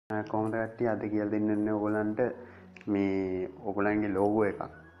කොහොමද කට්ටිය අද කියලා දෙන්නන්නේ ඔයගලන්ට මේ ඔයගලන්ගේ ලෝගෝ එකක්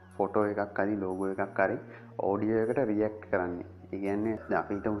ෆොටෝ එකක් හරි ලෝගෝ එකක් හරි ඔඩියෝ එකට රියැක්ට් කරන්නේ. ඒ කියන්නේ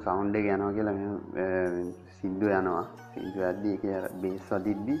අපි හිතමු සවුන්ඩ් එක යනවා කියලා මෙහෙම සින්දු යනවා. සින්දු යද්දී ඒක බේස්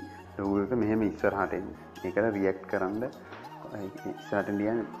වදිද්දී ලෝගෝ එක මෙහෙම ඉස්සරහට එන්නේ. ඒකට රියැක්ට් කරන්න ඉස්සරහට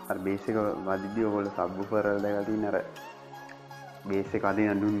කියන්නේ අර බේස් එක වදිද්දී ඔයගොල්ලෝ සබ්වූෆර් වල දාලා තියෙන අර බේස් එක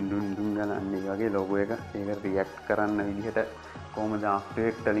අදින ඩුන් ඩුන් ඩුන් ගන්න ඒ වගේ ලෝගෝ එක ඒක රියැක්ට් කරන්න විදිහට කොහොමද ආෆ්ටර්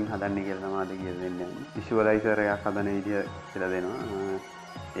එෆෙක්ට් වලින් හදන්නේ කියලා තමයි අද කියලා දෙන්නේ. විෂුවලයිසර් එකක් හදන විදිය කියලා දෙනවා.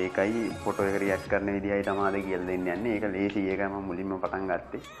 ඒකයි ෆොටෝ එක රියැක්ට් කරන විදියයි තමයි අද කියලා දෙන්නේ යන්නේ. ඒක ලේසි. ඒකයි මම මුලින්ම පටන්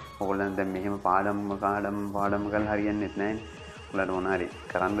ගත්තේ. ඔයගොල්ලන් දැන් මෙහෙම පාඩම් කරලා හරියන්නේ නැහැ. ඔයාලට මොන හරි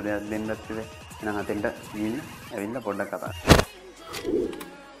කරන්න දෙයක් දෙන්නත් ඉතින්. එහෙනම් අතෙන්ට ගිහින් ඇවිල්ලා පොඩ්ඩක් කතා කරමු.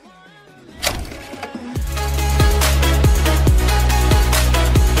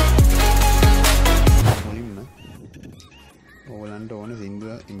 ඔයගලන්ට ඕන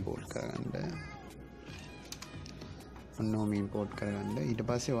සින්දුව ඉම්පෝට් කරගන්න. ඔන්නෝම ඉම්පෝට් කරගන්න. ඊට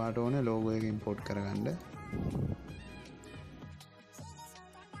පස්සේ ඔයාට ඕන ලෝගෝ එක ඉම්පෝට් කරගන්න.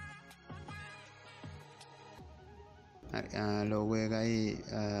 හරි ලෝගෝ එකයි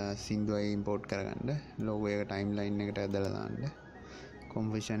සින්දුවයි ඉම්පෝට් කරගන්න. ලෝගෝ එක ටයිම්ලයින් එකට ඇදලා දාන්න.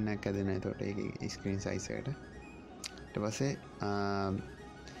 කොම්පොසිෂන් එකක් ඇදෙනවා. එතකොට ඒකේ ස්ක්‍රීන් සයිස් එකට. ඊට පස්සේ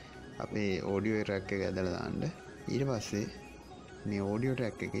අපේ ඔඩියෝ ට්‍රැක් එක ඇදලා දාන්න. ඊට පස්සේ මේ ඔඩියෝ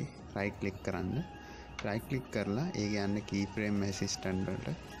ට්‍රැක් එකේ රයිට් ක්ලික් කරන්න. රයිට් ක්ලික් කරලා ඒක යන්න කී ෆ්‍රේම් ඇසිස්ටන්ට් වලට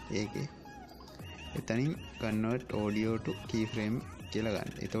ඒකේ එතනින් කන්වර්ට් ඔඩියෝ ටු කී ෆ්‍රේම් කියලා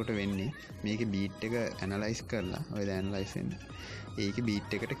ගන්න. එතකොට වෙන්නේ මේකේ බීට් එක ඇනලයිස් කරලා ඔය දැන් ඇනලයිස් වෙන්නේ. ඒකේ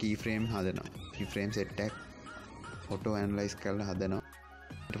බීට් එකට කී ෆ්‍රේම් හදනවා. කී ෆ්‍රේම් සෙට් එකක් ඔටෝ ඇනලයිස් කරලා හදනවා.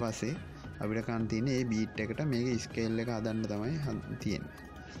 ඊට පස්සේ අපිට ගන්න තියෙන්නේ මේ බීට් එකට මේකේ ස්කේල් එක හදන්න තමයි තියෙන්නේ.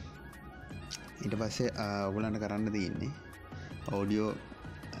 ඊට පස්සේ ඔයගලන්ට කරන්න තියෙන්නේ ඔඩියෝ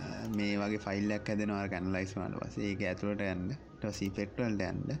මේ වගේ ෆයිල් එකක් හැදෙනවා අර ඇනලයිස් වුණාට පස්සේ ඒක ඇතුළට යන්න ඊට පස්සේ ඉෆෙක්ට් වලට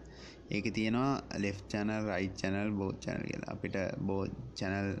යන්න ඒකේ තියෙනවා left channel right channel both channel කියලා අපිට both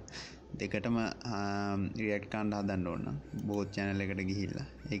channel දෙකටම react කරන්න හදන්න ඕන නම් both channel එකට ගිහිල්ලා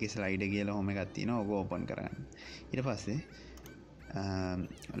ඒකේ slide කියලා home එකක් තියෙනවා ඕක open කරගන්න ඊට පස්සේ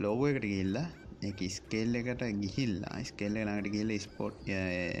logo එකට ගිහිල්ලා ඒක ස්කේල් එකට ගිහිල්ලා ස්කේල් එක ළඟට ගිහිල්ලා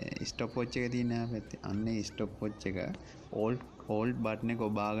ස්ටොප් වොච් එක තියෙන පැත්තේ අන්නේ ස්ටොප් වොච් එක ඕල්ඩ් බටන් එක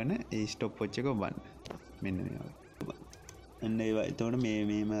ඔබාගෙන ඒ ස්ටොප් වොච් එක ඔබන්න මෙන්න මේ වගේ අන්න ඒවා එතකොට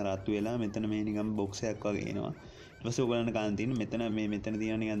මේම රතු වෙලා මෙතන මේ නිකන් බොක්ස් එකක් වගේ එනවා ඊට පස්සේ ඔයගලන්ට ගන්න තියෙන මෙතන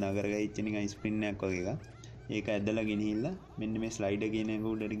තියෙන නිකන් දඟර ගහිච්ච නිකන් ස්ප්‍රින් එකක් වගේ එකක් ඒක ඇදලා ගෙනහිල්ලා මෙන්න මේ ස්ලයිඩර් කියන එක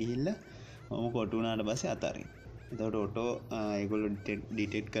උඩට ගිහිල්ලා මම කොටු වුණාට පස්සේ අතාරින්න එතකොට ඔටෝ ඒගොල්ලෝ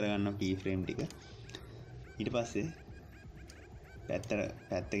ඩිටෙක්ට් කරගන්නවා කී ෆ්‍රේම් ටික ඊට පස්සේ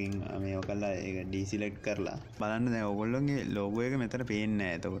පැත්තකින් මේව කරලා ඒක ඩීසිලෙක්ට් කරලා බලන්න දැන් ඔයගොල්ලෝගේ ලෝගෝ එක මෙතන පේන්නේ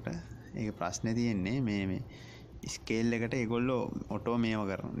නැහැ එතකොට ඒක ප්‍රශ්නේ තියෙන්නේ මේ ස්කේල් එකට ඒගොල්ලෝ ඔටෝ මේව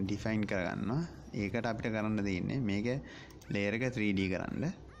කරනවා ඩිෆයින් කරගන්නවා ඒකට අපිට කරන්න තියෙන්නේ මේක ලේයර් එක 3D කරන්න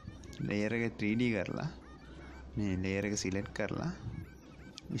ලේයර් එක 3D කරලා මේ ලේයර් එක සිලෙක්ට් කරලා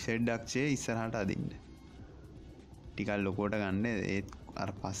Z අක්ෂයේ ඉස්සරහට අදින්න ටිකක් ලොකෝට ගන්න ඒත්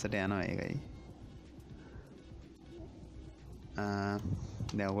අර පස්සට යනවා ඒකයි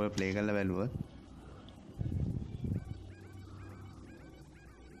දැන් ඔයගොල්ලෝ ප්ලේ කරලා බලුවොත්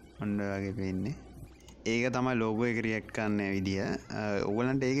ඔන්න වගේ පේන්නේ ඒක තමයි ලෝගෝ එක රියැක්ට් කරන විදිය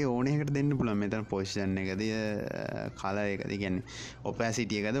ඔයගලන්ට ඒකේ ඕන එකකට දෙන්න පුළුවන් මෙතන පොසිෂන් එකද කලර් එකද කියන්නේ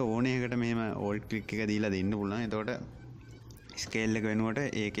ඔපැසිටි එකද ඕන එකට මෙහෙම ඕල්ට් ක්ලික් එක දීලා දෙන්න පුළුවන් එතකොට ස්කේල් එක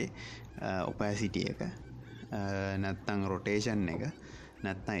වෙනුවට ඒකේ ඔපැසිටි එක නැත්තම් රොටේෂන් එක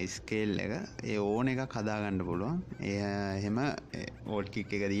නැත්තම් ස්කේල් එක ඒ ඕන එකක් හදාගන්න පුළුවන් එහෙම ඕල්ට්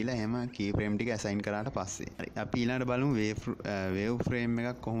ක්ලික් එක දීලා එහෙම කී ෆ්‍රේම් ටික ඇසයින් කරාට පස්සේ හරි අපි ඊළඟට බලමු වේව් ෆ්‍රේම්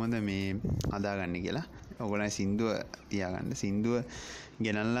එකක් කොහොමද මේ හදාගන්නේ කියලා ඔයගොල්ලෝ සින්දුව තියාගන්න සින්දුව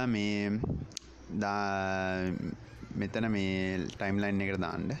ගෙනල්ලා මේ මෙතන මේ ටයිම්ලයින් එකට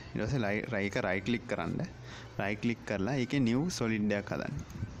දාන්න ඊට පස්සේ රයිට් ක්ලික් කරන්න රයිට් ක්ලික් කරලා ඒකේ නිව් සොලිඩ් එකක් හදන්න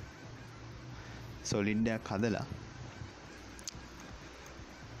සොලිඩ් එකක් හදලා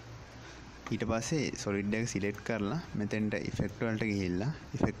ඊට පස්සේ සොලිඩ් එක සිලෙක්ට් කරලා මෙතෙන්ට ඉෆෙක්ට් වලට ගිහිල්ලා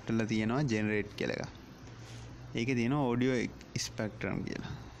ඉෆෙක්ට් වල තියෙනවා ජෙනරේට් කියලා එකක්. ඒකේ තියෙනවා ඔඩියෝ ස්පෙක්ට්‍රම්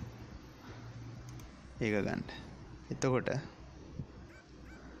කියලා. ඒක ගන්න. එතකොට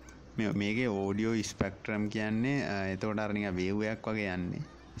මේකේ ඔඩියෝ ස්පෙක්ට්‍රම් කියන්නේ එතකොට අර නිකන් වේව් එකක් වගේ යන්නේ.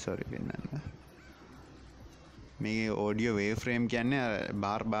 සෝරි වෙනන්න. මේකේ ඔඩියෝ වේව් ෆ්‍රේම් කියන්නේ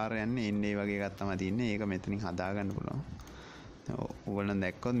බාර් යන්නේ එන්නේ වගේ එකක් තමයි තියෙන්නේ. ඒක මෙතනින් හදාගන්න පුළුවන්. ඔයගොල්ලෝ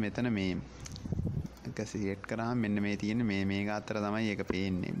දැක්කොත් මෙතන මේ එක සිලෙක්ට් කරාම මෙන්න මේ තියෙන මේක අතර තමයි ඒක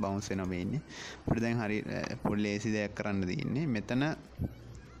පේන්නේ බවුන්ස් වෙනවා පේන්නේ අපිට දැන් හරි පොඩි ලේසි දෙයක් කරන්න තියෙන්නේ මෙතන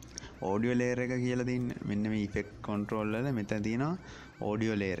audio layer එක කියලා තියෙන්නේ. මෙන්න මේ effect control වල මෙතන තියෙනවා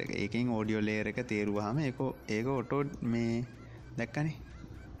audio layer එක. ඒකෙන් audio layer එක තේරුවාම ඒක auto මේ දැක්කනේ.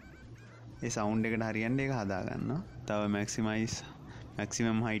 ඒ sound එකට හරියන්න ඒක හදා ගන්නවා. තව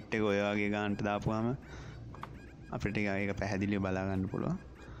maximum height එක ඔය වගේ ගන්නට දාපුවාම අපිට ඒක පැහැදිලිව බලා ගන්න පුළුවන්.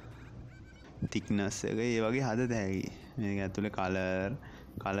 thickness එක ඒ වගේ හදත හැකි. මේක ඇතුලේ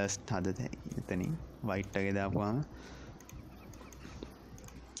colors හදත හැකි. එතනින් white එකේ දාපුවාම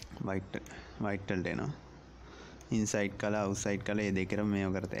white වලට එනවා. inside color outside color මේ දෙකම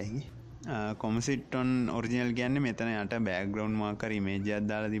මේව කරත හැකි. composite on original කියන්නේ මෙතන යට background marker image එකක්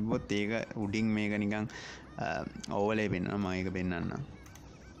දාලා තිබ්බොත් ඒක උඩින් මේක නිකන් overlay වෙනවා. මම ඒක පෙන්නන්නම්.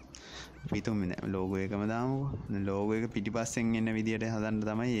 පිටුම logo එකම දාමුකෝ. logo එක පිටිපස්සෙන් එන විදියට හදන්න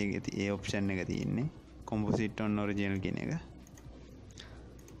තමයි ඒ option එක තියෙන්නේ. composite on original කියන එක.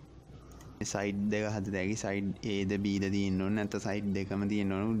 side දෙක හදලා දැකි side A ද B ද තියෙන්න ඕනේ. නැත්නම් side දෙකම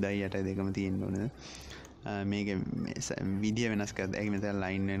තියෙන්න ඕනේ. උඩයි යට දෙකම තියෙන්න ඕනේ. මේක විදිය වෙනස් කරද්දී ඒක මෙතන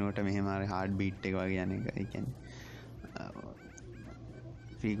line වෙනකොට මෙහෙම හරි heart beat එක වගේ යන එක. ඒ කියන්නේ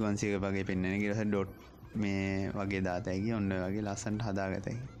frequency එක වගේ පෙන්වන එක. ඊට පස්සේ dot මේ වගේ දාතයි කිය ඔන්න ඔය වගේ ලස්සනට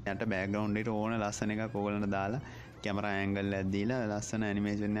හදාගතයි. යට background එකට ඕන ලස්සන එකක් ඕගලන්ට දාලා කැමරා ඇන්ගල් එකක් දීලා ලස්සන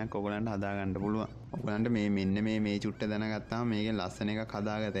ඇනිමේෂන් එකක් ඕගලන්ට හදා ගන්න පුළුවන්. ඕගලන්ට මෙන්න මේ චුට්ට දැනගත්තාම මේකේ ලස්සන එකක්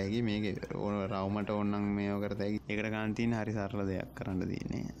හදාගත හැකි. මේකේ රවුමට ඕනනම් මේව කරත හැකි. ඒකට ගන්න තියෙන හරි සරල දෙයක් කරන්න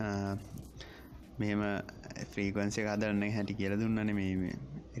තියෙන්නේ. මෙහෙම ෆ්‍රීකවන්සි එක හදන්න හැටි කියලා දුන්නනේ මේ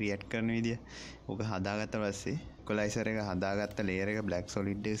රියැක්ට් කරන විදිය. ඕක හදාගත්ත පස්සේ ඉක්වලයිසර් එක හදාගත්ත ලේයර් එක black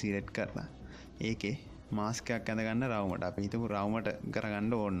solid එක සිලෙක්ට් කරලා ඒකේ මාස්ක් එකක් ඇඳ ගන්න රවුමට. අපි හිතමු රවුමට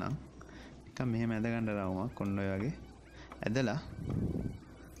කරගන්න ඕන නම් නිකන් මෙහෙම ඇඳ ගන්න රවුමක් ඔන්න ඔය වගේ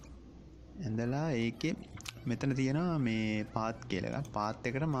ඇඳලා ඒකේ මෙතන තියෙනවා මේ පාත් කියලා එකක්. පාත්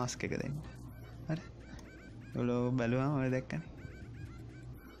එකට මාස්ක් එක දෙන්න. හරි. ඔයගොල්ලෝ බලුවම ඔය දැක්කනේ.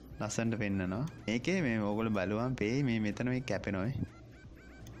 ලස්සනට පෙන්නනවා. ඒකේ මේ ඕගොල්ලෝ බලුවම පෙයි මේ මෙතන මේ කැපෙනවා.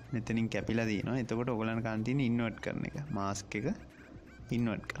 මෙතනින් කැපිලා තියෙනවා. එතකොට ඕගොල්ලන් කන් තියෙන ඉන්වර්ට් කරන එක. මාස්ක් එක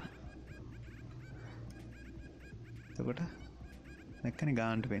ඉන්වර්ට් කරන්න. එතකොට දැක්කනේ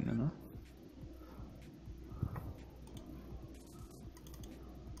ගානට පෙන්නනවා.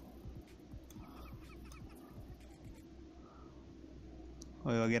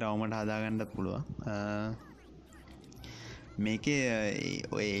 ඔය වගේ රවුමට හදාගන්නත් පුළුවන්. මේකේ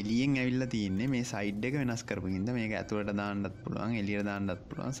ඔය එළියෙන් ඇවිල්ලා තියෙන්නේ මේ සයිඩ් එක වෙනස් කරපු හින්දා මේක ඇතුළට දාන්නත් පුළුවන් එළියට දාන්නත්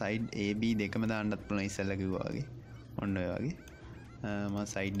පුළුවන්. සයිඩ් A B දෙකම දාන්නත් පුළුවන් ඉස්සෙල්ලා කිව්වා වගේ. ඔන්න ඔය වගේ. මම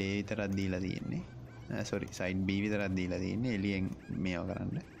සයිඩ් A විතරක් දීලා තියෙන්නේ. සයිඩ් B විතරක් දීලා තියෙන්නේ එළියෙන් මේව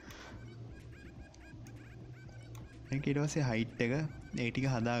කරන්න. මේක ඊට පස්සේ height එක ඒ ටික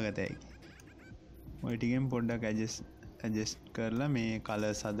හදාගත හැකි. ඔය ටිකෙන් පොඩ්ඩක් adjust කරලා මේ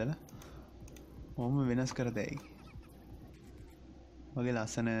colors හදලා ඔහොම වෙනස් කරත හැකි. වගේ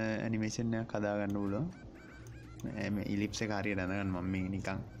ලස්සන ඇනිමේෂන් එකක් හදා ගන්න පුළුවන්. මේ ඉලිප්ස් එක හරියට අඳගන්න මම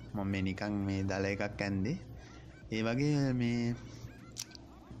මේ නිකන් මේ දල එකක් ඇන්දේ. ඒ වගේ මේ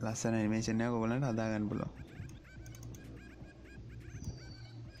ලස්සන ඇනිමේෂන් එකක් ඔයගලන්ට හදා ගන්න පුළුවන්.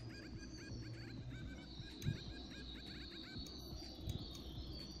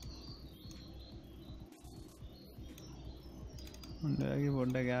 හොඳයි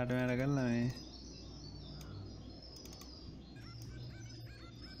පොඩ්ඩක් යාට වැඩ කරලා මේ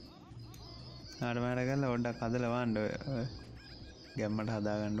ආඩමඩ කරලා පොඩ්ඩක් හදලා වන්න ගැම්මට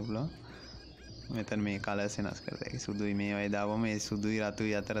හදා ගන්න පුළුවන්. මෙතන මේ කලර්ස් වෙනස් කරලා ඒක සුදුයි මේ වගේ දාපුවම මේ සුදුයි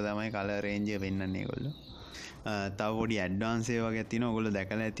රතුයි අතර තමයි කලර් රේන්ජ් එක වෙන්නන්නේ ඒගොල්ලෝ. තව පොඩි ඇඩ්වාන්ස් ඒ වගේ තියෙනවා ඔයගොල්ලෝ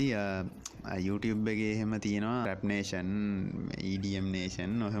දැකලා ඇති. YouTube එකේ එහෙම තියෙනවා rap nation, EDM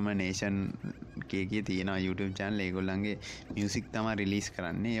nation, ඔහෙම nation කීකේ තියෙනවා YouTube channel. ඒගොල්ලන්ගේ music තමයි රිලීස්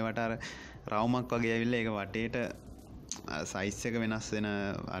කරන්නේ. ඒවට අර රවුමක් වගේ ඇවිල්ලා ඒක වටේට සයිස් එක වෙනස් වෙන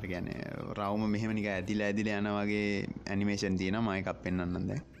අර කියන්නේ රවුම මෙහෙම නිකන් ඇදිලා යන වගේ ඇනිමේෂන් තියෙනවා. මම එකක් පෙන්නන්නම්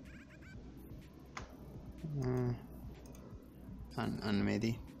දැන්. අන්න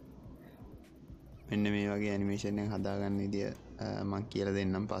මේදී මෙන්න මේ වගේ ඇනිමේෂන් එක හදාගන්න විදිය මම කියලා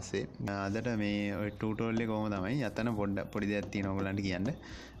දෙන්නම් පස්සේ. අදට මේ ඔය ටියුටෝරියල් එක කොහොම තමයි යතන පොඩි දෙයක් තියෙනවා ඔයගලන්ට කියන්න.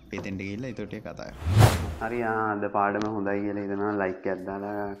 පෙතෙන්ට ගිහිල්ලා ඒකට කතා කරමු. හරි අද පාඩම හොඳයි කියලා හිතනවා. ලයික් එකක්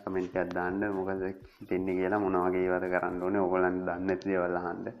දාලා කමෙන්ට් එකක් දාන්න. මොකද හිතෙන්නේ කියලා මොන වගේ ඒවාද කරන්න ඕනේ ඔයගලන්ට දන්නේ නැති දේවල්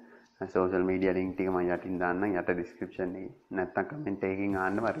අහන්න. සෝෂල් මීඩියා ලින්ක් ටික මම යටින් දාන්නම් යට ඩිස්ක්‍රිප්ෂන් එකේ. නැත්නම් කමෙන්ට් එකකින්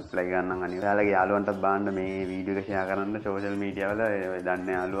අහන්න මම රිප්ලයි ගන්නම් අනිවාර්යයෙන්. ඔයාලගේ යාළුවන්ටත් බාන්න මේ වීඩියෝ එක ෂෙයා කරන්න සෝෂල් මීඩියා වල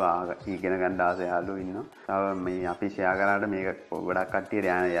දන්නේ යාළුවා ඉගෙන ගන්න ආස යාළුවෝ ඉන්නවා. තව මේ අපි ෂෙයා කරාට මේක ගොඩක්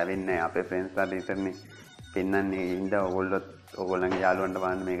කට්ටියට යවෙන්නේ අපේ ෆ්‍රෙන්ඩ්ස් ලාට ඉතරනේ පෙන්නන්නේ. ඉඳ ඕගොල්ලොත් ඕගොල්ලන්ගේ යාළුවන්ට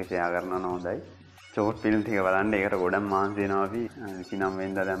බාන්න මේක ෂෙයා කරනවා නම් හොඳයි. ෂෝට් ෆිල්ම් ටික බලන්න. ඒකට ගොඩක් මාන්සි වෙනවා අපි. 29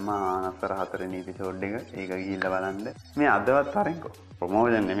 වෙනිදා දැම්මා ආනස්තර 4 වෙනි එපිසෝඩ් එක. ඒක ගිහිල්ලා බලන්න. මේ අදවත් අරන්කෝ.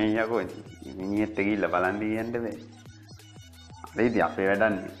 ප්‍රොමෝෂන් නෙමෙයි යකෝ. මිනිහෙත් ගිහිල්ලා බලන්න කියන්න බෑ. අපේ ඉතින් අපේ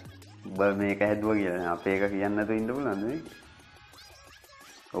වැඩන්නේ. ඔබ මේක හැදුවා කියලා අපේ එක කියන්න නැතුව ඉන්න පුළුවන්ද මේක?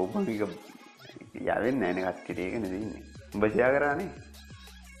 ඔබ මේක යවෙන්නේ නැහැ නේ කට්ටියට ඒක නෙද ඉන්නේ. උඹ ෂෙයා කරානේ.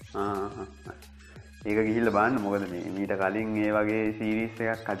 ඒක ගිහිල්ලා බලන්න. මොකද මේ මීට කලින් ඒ වගේ සීරීස්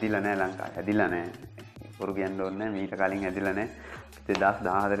එකක් හදිලා නැහැ ලංකාවේ. හදිලා නැහැ. පොරු කියන්න ඕනේ නැහැ. මීට කලින් හදිලා නැහැ.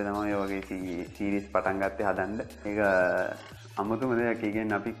 2014 තමයි ඔය වගේ සීරීස් පටන් ගත්තේ හදන්න. ඒක අමුතුම දෙයක්. ඒ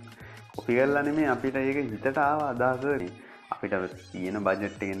කියන්නේ අපි කොපි කරලා නෙමෙයි අපිට ඒක හිතට ආව අදහස. අපිට තියෙන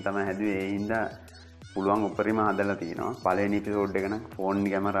බජට් එකෙන් තමයි හැදුවේ. ඒ හින්දා පුළුවන් උපරිම හදලා තිනවා. පළවෙනි එපිසෝඩ් එක නම් ෆෝන්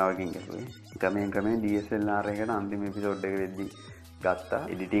කැමරාවකින් ගැහුවේ. ක්‍රමයෙන් DSLR එකට අන්තිම එපිසෝඩ් එක වෙද්දි ගත්තා.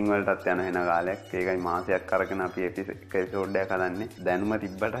 එඩිටිං වලටත් යන වෙන කාලයක්. ඒකයි මාසයක් අරගෙන අපි එපිසෝඩ් එකක් හදන්නේ. දැනුම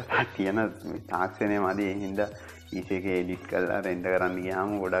තිබ්බට තියෙන තාක්ෂණය මදි. ඒ හින්දා ඊසි එකේ එඩිට් කරලා රෙන්ඩර් කරන්න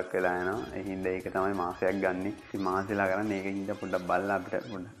ගියාම ගොඩක් වෙලා යනවා. ඒ හින්දා ඒක තමයි මාසයක් ගන්නෙ. ඉතින් මාසෙලා කරන්නේ ඒක හින්දා පොඩ්ඩක් බලලා අපිට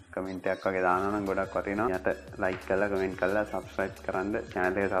පොඩ්ඩක් කමෙන්ට් එකක් වගේ දානවා නම් ගොඩක් වටිනවා. යට ලයික් කරලා කමෙන්ට් කරලා සබ්ස්ක්‍රයිබ් කරන්න.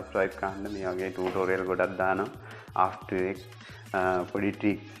 channel එක සබ්ස්ක්‍රයිබ් කරන්න. මේ වගේ ටියුටෝරියල් ගොඩක් දානවා. After Effects පොඩි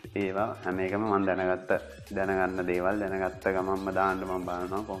ට්‍රික්ස් ඒවා හැම එකම මම දැනගන්න දේවල් දැනගත්ත ගමන්ම දාන්න මම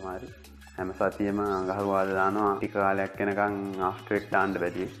බලනවා කොහොම හරි. හැම සතියෙම අඟහරුවාදා දානවා. ටික කාලයක් යනකම් After Effects දාන්න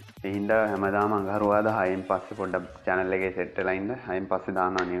බැදී. ඒ හින්දා හැමදාම අඟහරුවාදා 6න් පස්සේ පොඩ්ඩක් channel එකේ set වෙලා ඉන්න. 6න් පස්සේ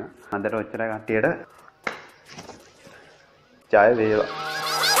දානවා නේද. අදට ඔච්චර කට්ටියට ජය වේවා.